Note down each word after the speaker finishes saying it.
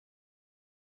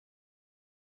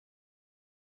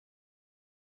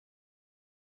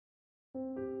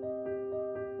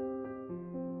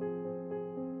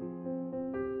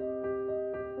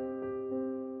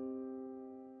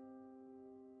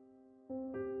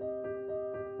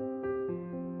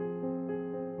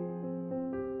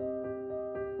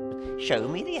Show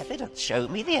me the evidence. Show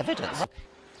me the evidence.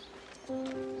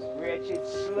 Wretched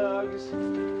slugs.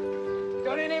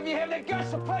 Don't any of you have the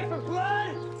guts to play for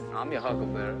blood? I'm your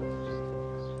huckleberry.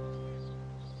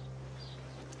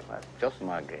 That's just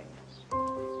my game.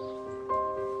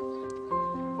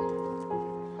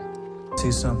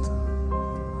 See something.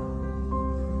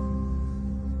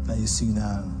 Now you see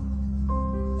now.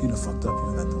 You done fucked up, you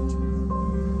know that, don't you?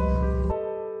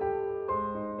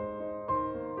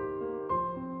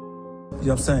 You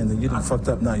know what I'm saying? That you done fucked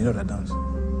up now, you know that, don't you?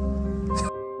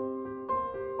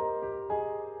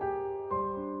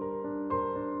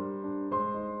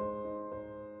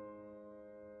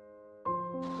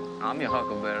 I'm your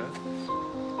huckleberry.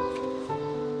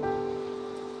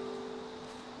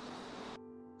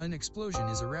 An explosion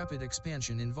is a rapid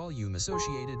expansion in volume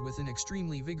associated with an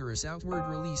extremely vigorous outward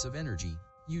release of energy,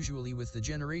 usually with the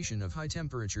generation of high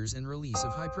temperatures and release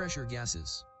of high-pressure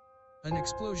gases. An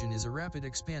explosion is a rapid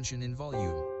expansion in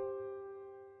volume.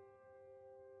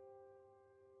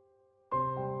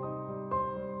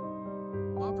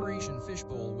 Operation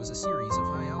Fishbowl was a series of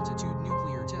high-altitude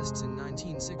nuclear tests in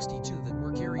 1962 that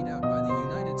were carried out by the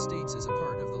United States as a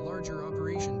part of the larger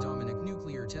Operation Dominic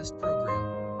nuclear test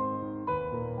program.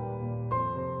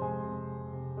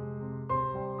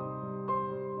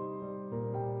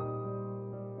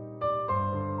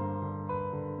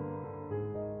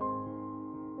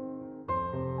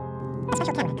 A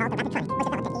special camera called the Rapid 20 was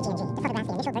developed at EG&G to photograph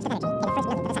the initial burst of energy in the first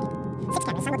millionth of a second. 6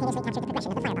 cameras simultaneously captured the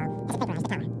progression of the fireball as it vaporized the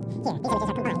tower. Here, these images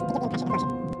are combined to give the impression of motion.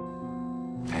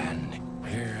 And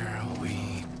here we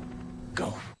go.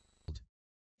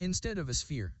 Instead of a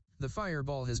sphere, the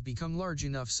fireball has become large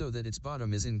enough so that its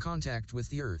bottom is in contact with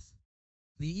the Earth.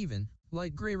 The even,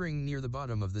 light gray ring near the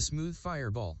bottom of the smooth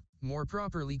fireball, more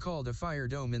properly called a fire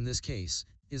dome in this case,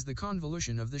 is the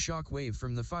convolution of the shock wave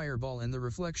from the fireball and the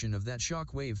reflection of that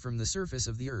shock wave from the surface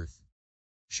of the Earth.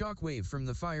 Shock wave from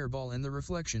the fireball and the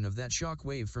reflection of that shock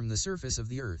wave from the surface of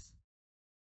the Earth.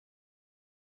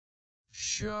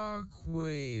 Shock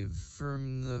wave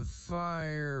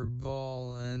from the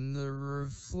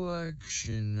fireball and the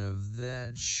reflection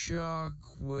of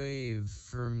that shock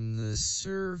wave from the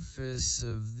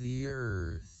surface of the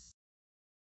Earth.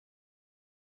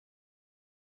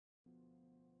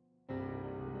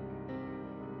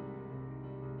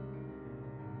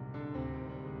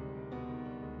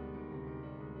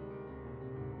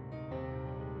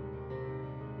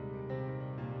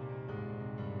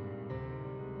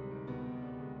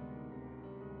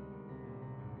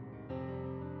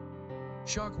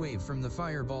 Shock wave from the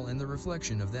fireball and the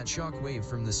reflection of that shock wave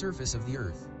from the surface of the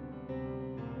Earth.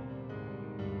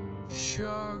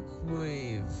 Shock wave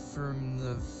from the fireball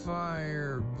and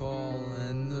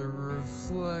the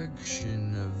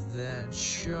reflection of that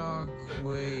shock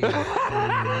wave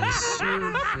from the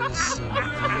surface of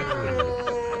the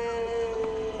Earth.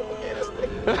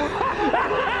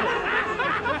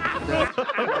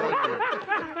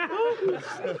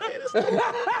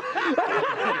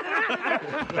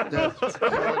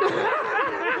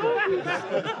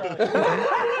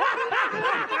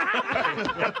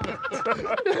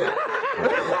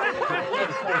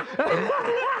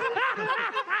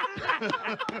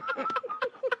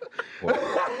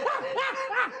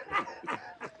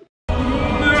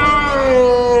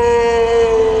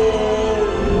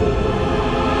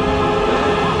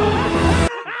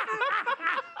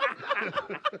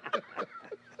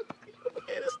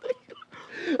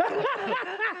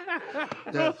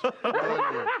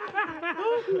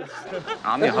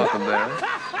 I'm your huckleberry.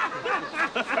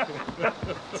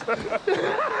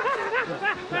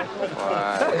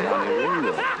 Why, Johnny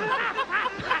Ringo.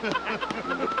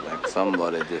 You look like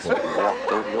somebody just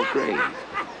walked over your grave.